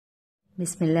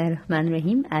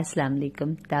बिस्मिल्लाहिर्रहमानिर्रहीम। अस्सलाम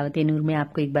वालेकुम। दावत-ए-नूर में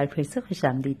आपको एक बार फिर से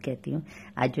खुशामदीद कहती हूँ।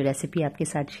 आज जो रेसिपी आपके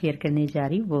साथ शेयर करने जा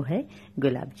रही हूँ वो है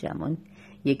गुलाब जामुन।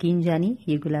 यकीन जानिए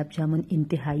ये गुलाब जामुन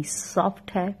इंतहाई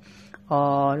सॉफ्ट है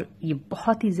और ये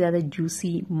बहुत ही ज़्यादा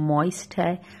जूसी मॉइस्ट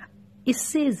है।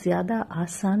 इससे ज़्यादा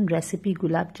आसान रेसिपी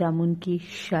गुलाब जामुन की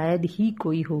शायद ही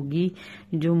कोई होगी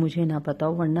जो मुझे ना पता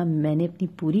हो, वरना मैंने अपनी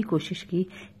पूरी कोशिश की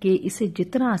कि इसे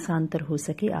जितना आसान तर हो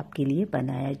सके आपके लिए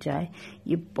बनाया जाए।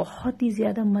 ये बहुत ही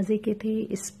ज़्यादा मज़े के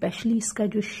थे, स्पेशली इसका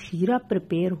जो शीरा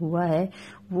प्रिपेयर हुआ है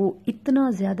वो इतना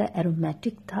ज़्यादा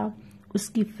एरोमेटिक था।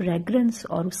 उसकी फ्रेग्रेंस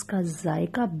और उसका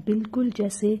जायका बिल्कुल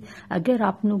जैसे अगर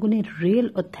आप लोगों ने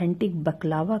रियल ऑथेंटिक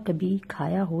बकलावा कभी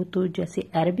खाया हो तो जैसे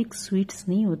अरबिक स्वीट्स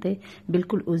नहीं होते,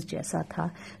 बिल्कुल उस जैसा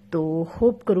था। तो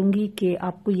होप करूंगी कि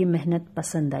आपको ये मेहनत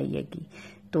पसंद आएगी।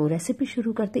 तो रेसिपी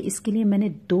शुरू करते। इसके लिए मैंने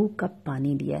 2 कप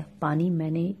पानी लिया है। पानी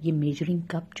मैंने ये मेजरिंग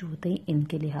कप जो होते हैं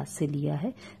इनके लिहाज से लिया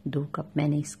है। 2 कप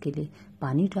मैंने इसके लिए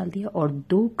पानी डाल दिया और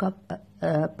 2 कप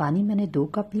पानी मैंने 2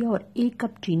 कप लिया और 1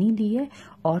 कप चीनी ली है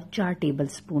और 4 टेबल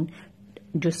स्पून।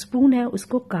 जो स्पून है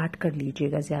उसको काट कर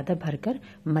लीजिएगा, ज्यादा भरकर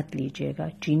मत लीजिएगा।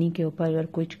 चीनी के ऊपर अगर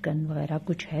कोई चिकन वगैरह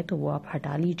कुछ है तो वो आप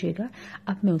हटा लीजिएगा।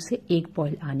 अब मैं उसे 1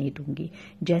 बॉयल आने दूंगी।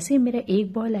 जैसे मेरा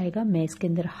 1 बॉयल आएगा मैं इसके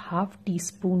अंदर ½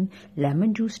 टीस्पून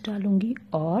लेमन जूस डालूंगी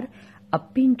और अ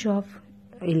पिंच ऑफ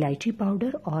इलायची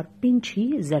पाउडर और पिंच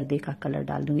ही जर्दे का कलर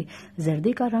डाल दूंगी।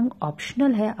 जर्दे का रंग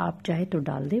ऑप्शनल है, आप चाहे तो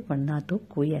डाल दे, वरना तो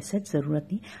कोई ऐसा जरूरत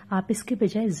नहीं। आप इसके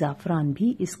बजाय जाफरान भी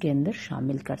इसके अंदर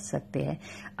शामिल कर सकते हैं।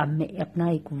 अब मैं अपना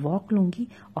एक वॉक लूंगी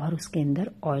और उसके अंदर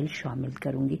ऑयल शामिल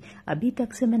करूंगी। अभी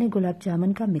तक से मैंने गुलाब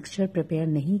जामुन का मिक्सचर प्रिपेयर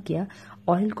नहीं किया।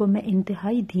 ऑयल को मैं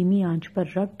इंतहाई धीमी आंच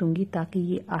पर रख दूंगी ताकि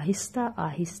ये आहिस्ता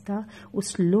आहिस्ता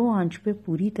उस लो आंच पे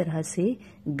पूरी तरह से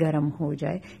गर्म हो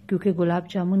जाए, क्योंकि गुलाब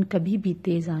जामुन कभी भी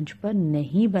तेज आंच पर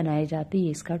नहीं बनाए जाते। ये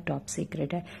इसका टॉप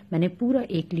सीक्रेट है। मैंने पूरा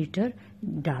 1 लीटर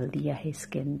डाल दिया है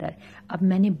इसके अंदर। अब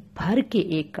मैंने भर के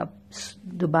 1 कप,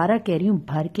 दोबारा कह रही हूँ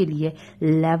भर के लिए,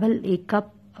 लेवल 1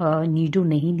 कप नीडो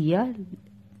नहीं लिया।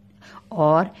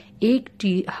 और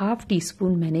 ½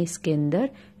 टीस्पून मैंने इसके अंदर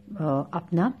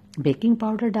अपना बेकिंग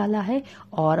पाउडर डाला है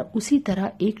और उसी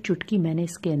तरह 1 चुटकी मैंने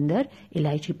इसके अंदर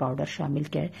इलायची पाउडर शामिल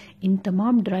किया है। इन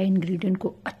तमाम ड्राई इंग्रेडिएंट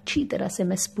को अच्छी तरह से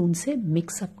मैं स्पून से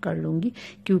मिक्स अप कर लूंगी,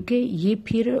 क्योंकि ये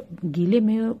फिर गीले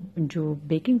में जो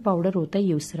बेकिंग पाउडर होता है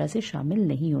ये उस तरह से शामिल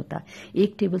नहीं होता।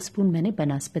 1 टेबलस्पून मैंने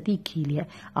बनस्पति घी लिया।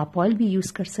 आप ऑयल भी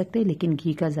यूज कर सकते हैं, लेकिन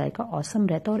घी का जायका औसम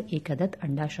रहता है। और 1 अदद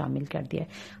अंडा शामिल कर दिया।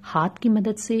 हाथ की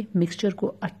मदद से मिक्सचर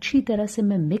को अच्छी तरह से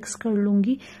मैं मिक्स कर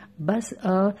लूंगी। बस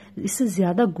इससे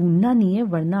ज्यादा गूंदना नहीं है,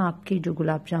 वरना आपके जो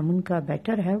गुलाब जामुन का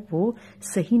बैटर है वो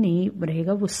सही नहीं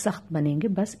रहेगा, वो सख्त बनेंगे।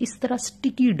 बस इस तरह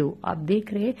स्टिकी डो आप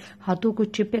देख रहे हैं, हाथों को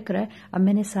चिपक रहा है। अब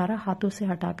मैंने सारा हाथों से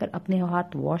हटाकर अपने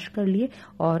हाथ वॉश कर लिए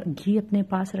और घी अपने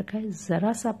पास रखा है।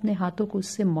 जरा सा अपने हाथों को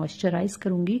उससे मॉइस्चराइज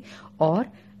करूंगी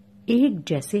और एक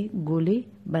जैसे गोले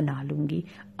बना लूंगी।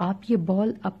 आप ये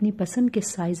बॉल अपनी पसंद के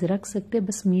साइज रख सकते हैं,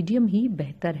 बस मीडियम ही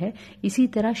बेहतर है। इसी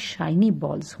तरह शाइनी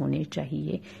बॉल्स होने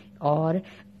चाहिए। और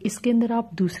इसके अंदर आप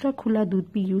दूसरा खुला दूध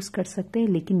भी यूज कर सकते हैं,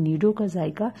 लेकिन नीडो का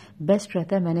जायका बेस्ट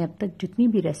रहता है। मैंने अब तक जितनी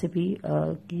भी रेसिपी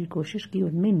की कोशिश की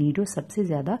उनमें नीडो सबसे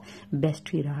ज्यादा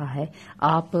बेस्ट ही रहा है।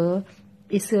 आप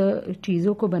इस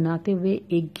चीजों को बनाते हुए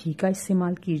एक घी का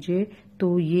इस्तेमाल कीजिए तो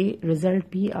ये रिजल्ट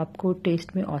भी आपको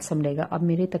टेस्ट में औसम रहेगा। अब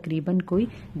मेरे तकरीबन कोई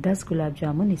 10 गुलाब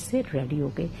जामुन इससे रेडी हो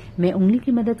गए। मैं उंगली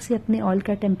की मदद से अपने ऑयल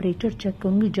का टेम्परेचर चेक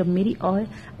करूंगी। जब मेरी ऑयल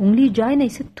उंगली जाए ना,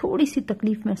 इसे थोड़ी सी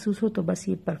तकलीफ महसूस हो तो बस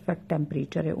ये परफेक्ट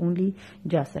टेम्परेचर है, उंगली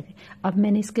जा सके। अब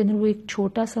मैंने इसके अंदर वो एक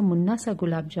छोटा सा मुन्ना सा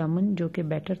गुलाब जामुन जो कि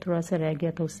बैटर थोड़ा सा रह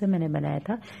गया था उससे मैंने बनाया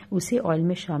था, उसे ऑयल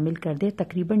में शामिल कर दिया।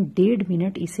 तकरीबन 1.5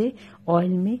 मिनट इसे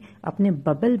ऑयल में अपने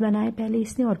बबल बनाए पहले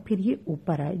इसने और फिर ये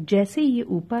ऊपर आए। जैसे ये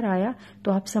ऊपर आया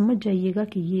तो आप समझ जाइएगा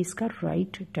कि ये इसका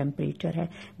राइट टेम्परेचर है।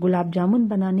 गुलाब जामुन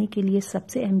बनाने के लिए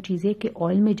सबसे अहम चीज है कि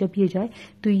ऑयल में जब ये जाए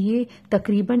तो ये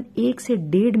तकरीबन 1 से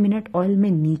 1.5 मिनट ऑयल में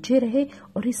नीचे रहे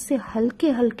और इससे हल्के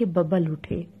हल्के बबल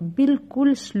उठे,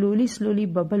 बिल्कुल स्लोली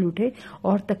बबल उठे।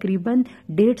 और तकरीबन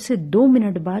 1.5 से 2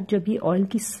 मिनट बाद जब ये ऑयल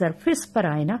की सरफेस पर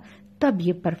आए ना, तब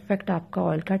ये परफेक्ट आपका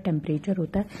ऑयल का टेम्परेचर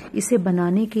होता है। इसे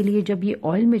बनाने के लिए जब ये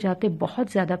ऑयल में जाते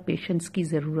बहुत ज्यादा पेशेंस की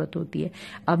जरूरत होती है।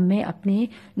 अब मैं अपने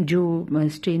जो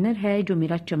स्ट्रेनर है, जो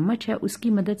मेरा चम्मच है, उसकी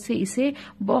मदद से इसे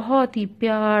बहुत ही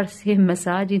प्यार से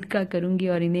मसाज इनका करूंगी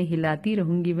और इन्हें हिलाती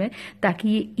रहूंगी मैं, ताकि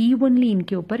ये इवनली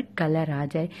इनके ऊपर कलर आ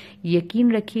जाए।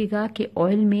 यकीन रखिएगा कि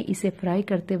ऑयल में इसे फ्राई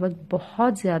करते वक्त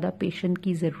बहुत ज्यादा पेशेंस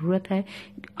की जरूरत है।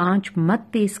 आंच मत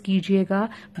तेज कीजिएगा,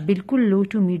 बिल्कुल लो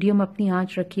टू मीडियम अपनी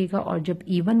आंच रखिएगा और जब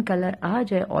इवन कलर आ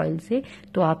जाए ऑयल से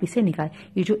तो आप इसे निकाल।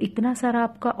 ये जो इतना सारा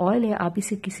आपका ऑयल है आप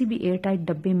इसे किसी भी एयर टाइट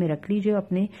डब्बे में रख लीजिए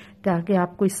अपने, ताकि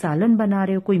आप कोई सालन बना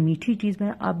रहे हो, कोई मीठी चीज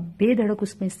में आप बेधड़क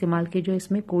उसमें इस्तेमाल कीजिए,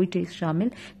 इसमें कोई टेस्ट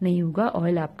शामिल नहीं होगा,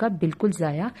 ऑयल आपका बिल्कुल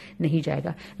जाया नहीं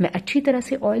जाएगा। मैं अच्छी तरह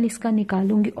से ऑयल इसका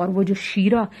निकालूंगी और वो जो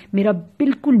शीरा मेरा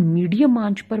बिल्कुल मीडियम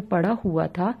आंच पर पड़ा हुआ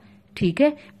था, ठीक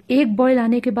है, एक बॉईल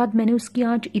आने के बाद मैंने उसकी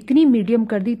आंच इतनी मीडियम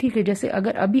कर दी थी कि जैसे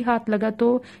अगर अभी हाथ लगा तो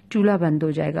चूल्हा बंद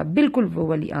हो जाएगा, बिल्कुल वो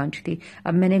वाली आंच थी।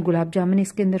 अब मैंने गुलाब जामुन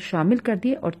इसके अंदर शामिल कर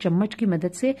दिए और चम्मच की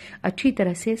मदद से अच्छी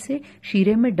तरह से इसे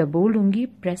शीरे में डबोलूंगी,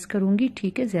 प्रेस करूंगी,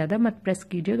 ठीक है, ज्यादा मत प्रेस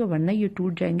कीजिएगा वरना ये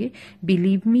टूट जाएंगे।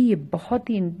 बिलीव मी ये बहुत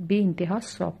ही बेइंतहा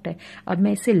सॉफ्ट है। अब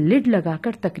मैं इसे लिड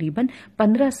लगाकर तकरीबन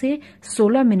 15 से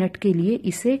 16 मिनट के लिए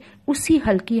इसे उसी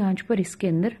हल्की आंच पर इसके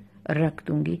अंदर रख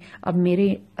दूंगी। अब मेरे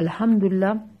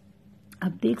अल्हम्दुलिल्लाह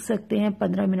आप देख सकते हैं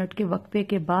 15 मिनट के वक्फे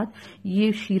के बाद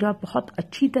ये शीरा बहुत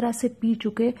अच्छी तरह से पी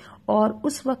चुके, और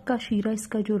उस वक्त का शीरा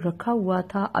इसका जो रखा हुआ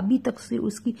था अभी तक से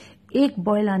उसकी एक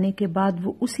बॉयल आने के बाद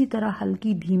वो उसी तरह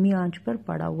हल्की धीमी आंच पर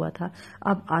पड़ा हुआ था।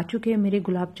 अब आ चुके हैं मेरे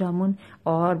गुलाब जामुन,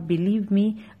 और बिलीव मी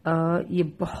ये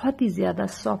बहुत ही ज्यादा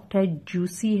सॉफ्ट है,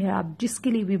 जूसी है, आप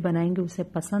जिसके लिए भी बनाएंगे उसे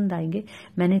पसंद आएंगे।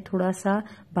 मैंने थोड़ा सा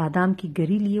बादाम की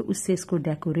गरी लिए, उससे इसको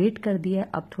डेकोरेट कर दिया।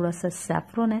 अब थोड़ा सा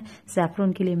सैफरन है,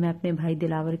 सैफरन के लिए मैं अपने भाई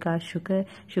दिलावर का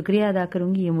शुक्रिया अदा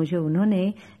करूंगी, ये मुझे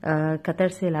उन्होंने कतर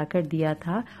से लाकर दिया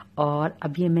था, और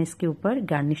अब ये मैं इसके ऊपर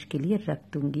गार्निश के लिए रख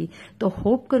दूंगी। तो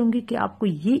होप करूंगी कि आपको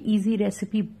ये इजी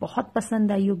रेसिपी बहुत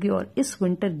पसंद आई होगी, और इस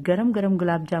विंटर गरम गरम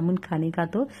गुलाब जामुन खाने का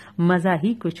तो मजा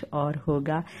ही कुछ और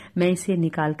होगा। मैं इसे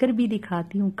निकाल कर भी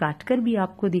दिखाती हूँ, काट कर भी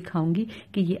आपको दिखाऊंगी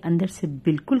कि ये अंदर से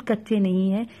बिल्कुल कच्चे नहीं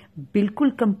है, बिल्कुल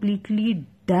कंप्लीटली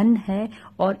डन है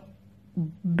और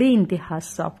बेइंतहा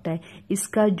सॉफ्ट है।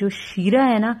 इसका जो शीरा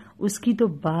है ना उसकी तो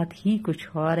बात ही कुछ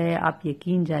और है, आप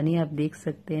यकीन जानिए, आप देख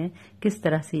सकते हैं किस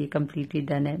तरह से ये कम्प्लीटली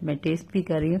डन है। मैं टेस्ट भी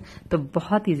कर रही हूँ तो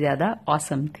बहुत ही ज्यादा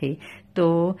ऑसम थे।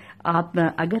 तो आप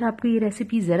अगर आपको ये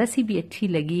रेसिपी जरा सी भी अच्छी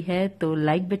लगी है तो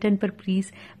लाइक बटन पर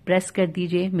प्लीज प्रेस कर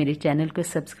दीजिए, मेरे चैनल को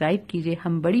सब्सक्राइब कीजिए।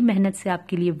 हम बड़ी मेहनत से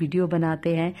आपके लिए वीडियो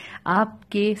बनाते हैं,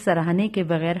 आपके सराहने के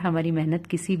बगैर हमारी मेहनत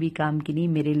किसी भी काम की नहीं।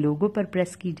 मेरे लोगों पर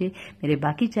प्रेस कीजिए, मेरे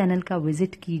बाकी चैनल का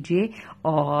विजिट कीजिए,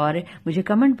 और मुझे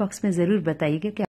कमेंट बॉक्स में जरूर बताइए